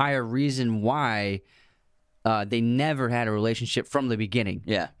the entire reason why they never had a relationship from the beginning.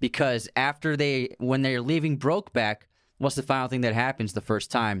 Yeah. Because when they're leaving Brokeback, what's the final thing that happens the first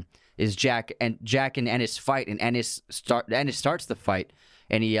time is Jack and Ennis fight, and Ennis starts the fight.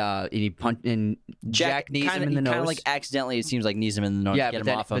 And Jack knees him in the nose. Kind of like accidentally, it seems like knees him in the nose to get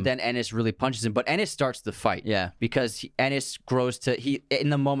him off him. But then Ennis really punches him. But Ennis starts the fight. Yeah. Because Ennis grows to, in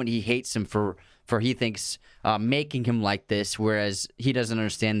the moment, he hates him for he thinks making him like this, whereas he doesn't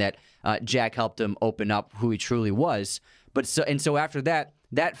understand that Jack helped him open up who he truly was. So after that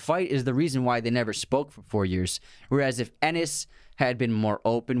fight is the reason why they never spoke for 4 years. Whereas if Ennis had been more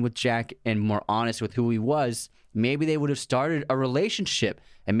open with Jack and more honest with who he was, maybe they would have started a relationship,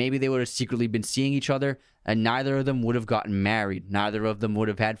 and maybe they would have secretly been seeing each other, and neither of them would have gotten married. Neither of them would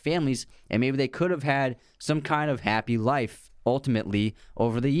have had families, and maybe they could have had some kind of happy life ultimately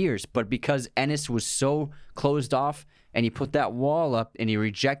over the years. But because Ennis was so closed off, and he put that wall up, and he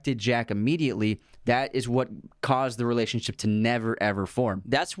rejected Jack immediately, that is what caused the relationship to never, ever form.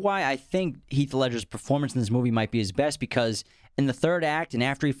 That's why I think Heath Ledger's performance in this movie might be his best, because in the third act, and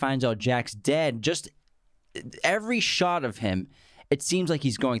after he finds out Jack's dead, just every shot of him, it seems like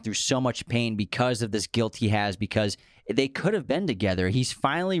he's going through so much pain because of this guilt he has, because they could have been together. He's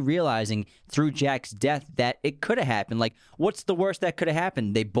finally realizing through Jack's death that it could have happened. Like, what's the worst that could have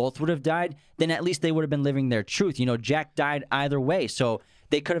happened? They both would have died. Then at least they would have been living their truth. Jack died either way, so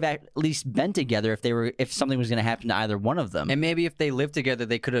they could have at least been together if something was going to happen to either one of them. And maybe if they lived together,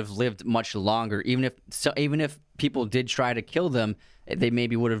 they could have lived much longer. Even if people did try to kill them, they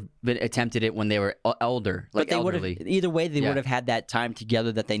maybe would have attempted it when they were elder, like but they elderly. Either way, they would have had that time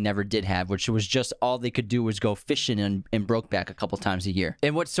together that they never did have, which was just all they could do was go fishing in Brokeback a couple times a year.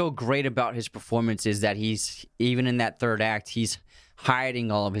 And what's so great about his performance is that he's, even in that third act, he's hiding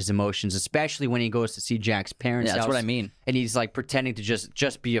all of his emotions, especially when he goes to see Jack's parents' house. That's what I mean. And he's like pretending to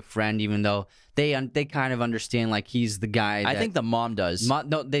just be a friend, even though they kind of understand like he's the guy. I think the mom does.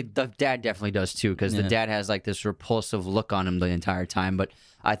 The dad definitely does too, because the dad has like this repulsive look on him the entire time. But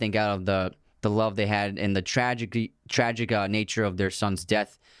I think out of the love they had and the tragic nature of their son's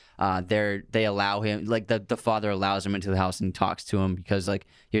death, they allow him, like the father allows him into the house and talks to him because like,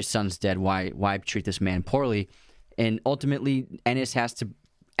 your son's dead. Why treat this man poorly? And ultimately, Ennis has to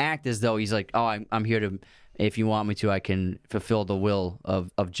act as though he's like, oh, I'm here to, if you want me to, I can fulfill the will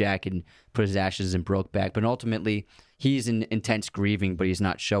of Jack and put his ashes in Brokeback. But ultimately, he's in intense grieving, but he's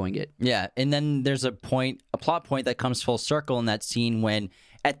not showing it. Yeah, and then there's a plot point that comes full circle in that scene when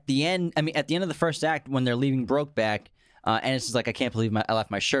at the end of the first act, when they're leaving Brokeback, Ennis is like, I can't believe I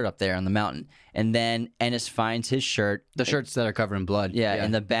left my shirt up there on the mountain. And then Ennis finds his shirt. The shirts that are covered in blood. Yeah,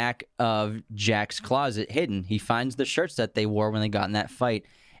 in the back of Jack's closet, hidden. He finds the shirts that they wore when they got in that fight.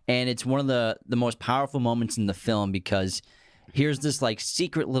 And it's one of the most powerful moments in the film because here's this like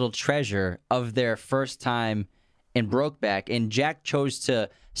secret little treasure of their first time in Brokeback. And Jack chose to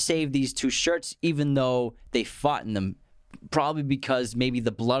save these two shirts even though they fought in them. Probably because maybe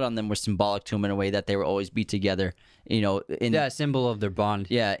the blood on them was symbolic to him in a way that they would always be together, a symbol of their bond.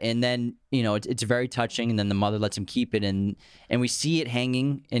 Yeah, and then, it's very touching, and then the mother lets him keep it, and we see it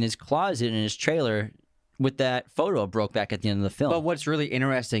hanging in his closet in his trailer with that photo of Brokeback at the end of the film. But what's really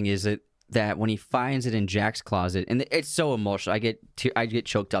interesting is that when he finds it in Jack's closet, and it's so emotional, I get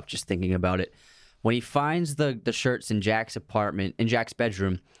choked up just thinking about it. When he finds the shirts in Jack's apartment, in Jack's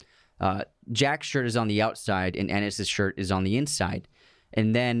bedroom, Jack's shirt is on the outside and Ennis's shirt is on the inside.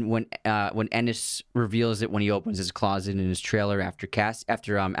 And then when Ennis reveals it when he opens his closet in his trailer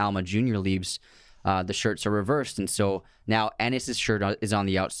after Alma Jr. leaves, the shirts are reversed. And so now Ennis's shirt is on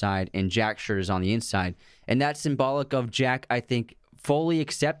the outside and Jack's shirt is on the inside. And that's symbolic of Jack, I think, fully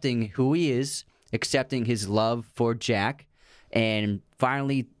accepting who he is, accepting his love for Jack, and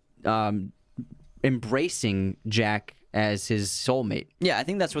finally embracing Jack as his soulmate. Yeah, I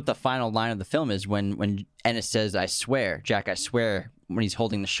think that's what the final line of the film is when Ennis says, I swear, Jack, I swear, when he's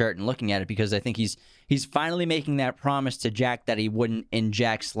holding the shirt and looking at it, because I think he's finally making that promise to Jack that he wouldn't in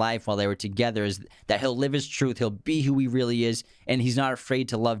Jack's life while they were together, is that he'll live his truth, he'll be who he really is, and he's not afraid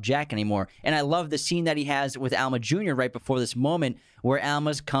to love Jack anymore. And I love the scene that he has with Alma Jr. right before this moment where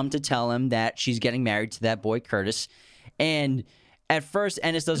Alma's come to tell him that she's getting married to that boy Curtis. And at first,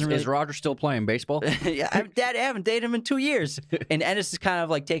 Ennis doesn't really... Is Roger still playing baseball? Yeah, Dad, I haven't dated him in 2 years. And Ennis is kind of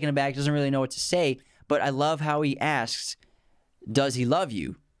like taken aback, doesn't really know what to say. But I love how he asks, does he love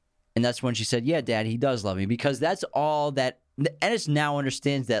you? And that's when she said, yeah, Dad, he does love me. Because that's all that... Ennis now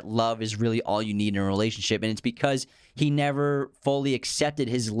understands that love is really all you need in a relationship. And it's because he never fully accepted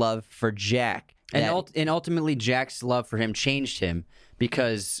his love for Jack. And ultimately, Jack's love for him changed him.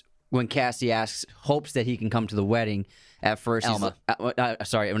 Because when Cassie hopes that he can come to the wedding... At first,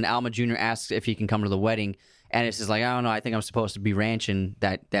 when Alma Jr. asks if he can come to the wedding, Ennis is like, I don't know, I think I'm supposed to be ranching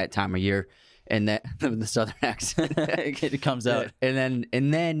that time of year, and that the southern accent it comes out.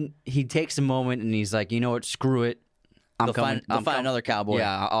 And then he takes a moment and he's like, you know what, screw it, I'll find another cowboy.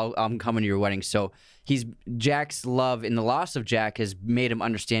 Yeah, I'm coming to your wedding. So Jack's love and the loss of Jack has made him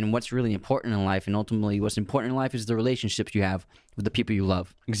understand what's really important in life, and ultimately what's important in life is the relationships you have with the people you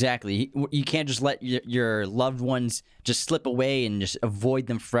love. Exactly. You can't just let your loved ones just slip away and just avoid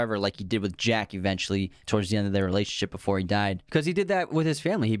them forever like he did with Jack eventually towards the end of their relationship before he died. Because he did that with his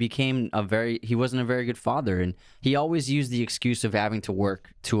family. He wasn't a very good father, and he always used the excuse of having to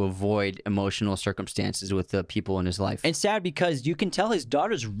work to avoid emotional circumstances with the people in his life. And sad because you can tell his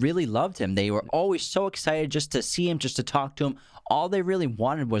daughters really loved him. They were always so excited just to see him, just to talk to him. All they really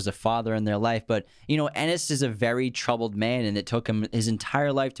wanted was a father in their life. But, Ennis is a very troubled man, and it took him his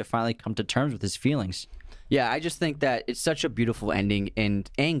entire life to finally come to terms with his feelings. Yeah, I just think that it's such a beautiful ending, and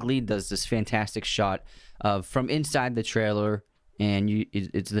Ang Lee does this fantastic shot of from inside the trailer, and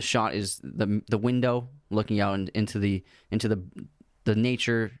the shot is the window looking out into the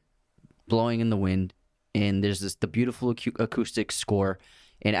nature blowing in the wind, and there's the beautiful acoustic score.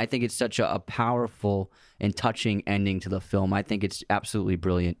 And I think it's such a powerful and touching ending to the film. I think it's absolutely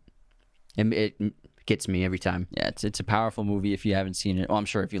brilliant. And it gets me every time. Yeah, it's a powerful movie if you haven't seen it. Well, I'm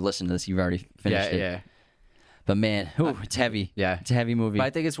sure if you listen to this, you've already finished it. Yeah. But man, it's heavy. Yeah. It's a heavy movie. But I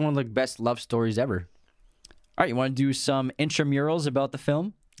think it's one of the best love stories ever. All right, you want to do some intramurals about the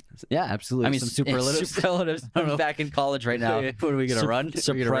film? Yeah, absolutely. I mean, some superlatives. Superlatives. I'm back in college right now. What are we going to run?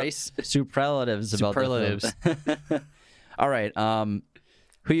 Are we gonna race? Superlatives about Superlatives. the film. All right,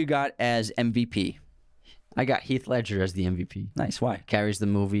 who you got as MVP? I got Heath Ledger as the MVP. Nice. Why? Carries the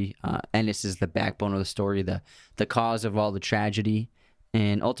movie. Ennis is the backbone of the story, the cause of all the tragedy,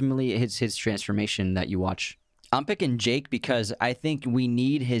 and ultimately it's his transformation that you watch. I'm picking Jake because I think we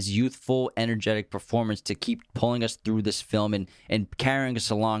need his youthful, energetic performance to keep pulling us through this film and carrying us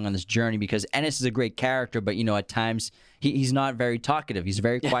along on this journey, because Ennis is a great character, but, at times he's not very talkative. He's a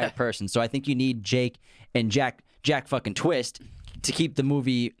very quiet person. So I think you need Jake and Jack fucking Twist to keep the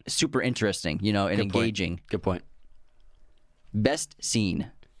movie super interesting, and Good engaging. Point. Good point. Best scene.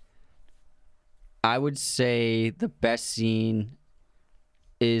 I would say the best scene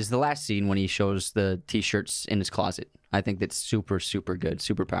is the last scene when he shows the T-shirts in his closet. I think that's super, super good,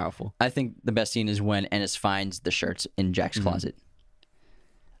 super powerful. I think the best scene is when Ennis finds the shirts in Jack's closet.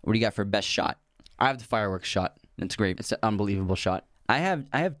 What do you got for best shot? I have the fireworks shot. It's great. It's an unbelievable shot. I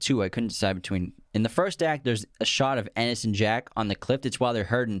have two. I couldn't decide between. In the first act, there's a shot of Ennis and Jack on the cliff. It's while they're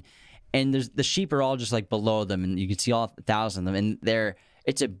hurting, and the sheep are all just like below them, and you can see all 1,000 of them. And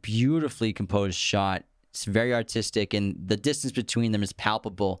it's a beautifully composed shot. It's very artistic, and the distance between them is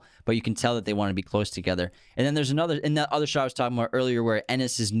palpable, but you can tell that they want to be close together. And then there's in that other shot I was talking about earlier, where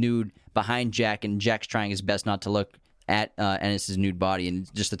Ennis is nude behind Jack, and Jack's trying his best not to look at Ennis's nude body,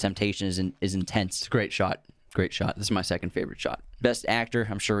 and just the temptation is intense. It's a great shot. Great shot. This is my second favorite shot. Best actor,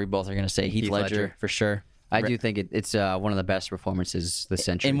 I'm sure we both are going to say Heath Ledger for sure. I do think it's one of the best performances this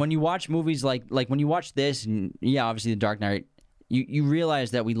century. And when you watch movies like when you watch this, and obviously The Dark Knight, you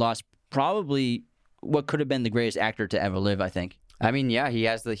realize that we lost probably what could have been the greatest actor to ever live, I think. I mean, yeah, he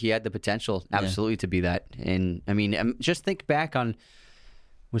had the potential absolutely to be that. And I mean, just think back on,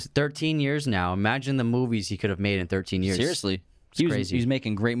 was it 13 years now? Imagine the movies he could have made in 13 years. Seriously. He was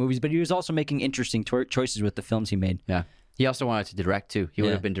making great movies, but he was also making interesting choices with the films he made. Yeah. He also wanted to direct, too. He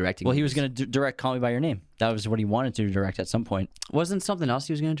would have been directing. Well, he was going to direct Call Me By Your Name. That was what he wanted to direct at some point. Wasn't something else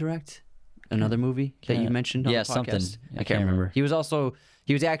he was going to direct? Another movie that you mentioned on the podcast? Something. I can't remember. He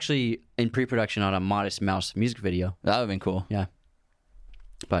was actually in pre-production on a Modest Mouse music video. That would have been cool. Yeah.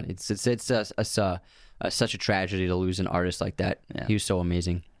 But it's such a tragedy to lose an artist like that. Yeah. He was so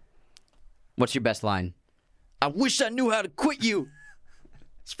amazing. What's your best line? I wish I knew how to quit you.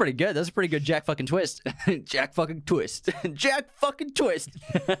 It's pretty good. That's a pretty good Jack fucking Twist. Jack fucking Twist. Jack fucking Twist.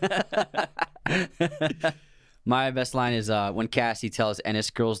 My best line is when Cassie tells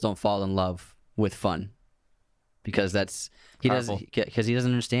Ennis girls don't fall in love with fun. Because he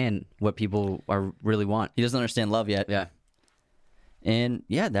doesn't understand what people really want. He doesn't understand love yet. Yeah. And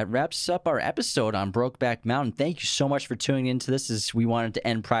yeah, that wraps up our episode on Brokeback Mountain. Thank you so much for tuning into this. As we wanted to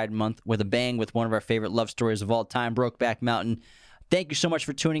end Pride Month with a bang with one of our favorite love stories of all time, Brokeback Mountain. Thank you so much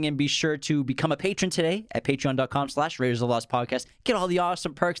for tuning in. Be sure to become a patron today at patreon.com/Raiders of the Lost Podcast. Get all the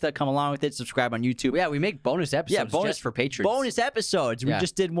awesome perks that come along with it. Subscribe on YouTube. Yeah, we make bonus episodes just for patrons. Bonus episodes. We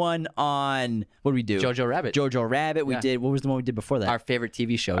just did one on, what did we do? Jojo Rabbit. Jojo Rabbit. We did, what was the one we did before that? Our favorite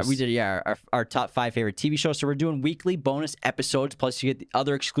TV shows. We did, our top 5 favorite TV shows. So we're doing weekly bonus episodes, plus you get the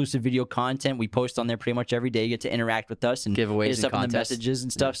other exclusive video content. We post on there pretty much every day. You get to interact with us and giveaways stuff in the messages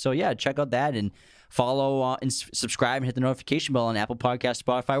and stuff. So yeah, check out that and follow and subscribe and hit the notification bell on Apple Podcasts,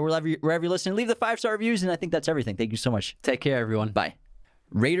 Spotify, wherever you're listening. Leave the 5-star reviews, and I think that's everything. Thank you so much. Take care, everyone. Bye.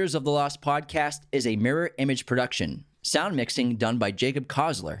 Raiders of the Lost Podcast is a mirror image production. Sound mixing done by Jacob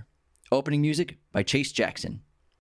Kosler. Opening music by Chase Jackson.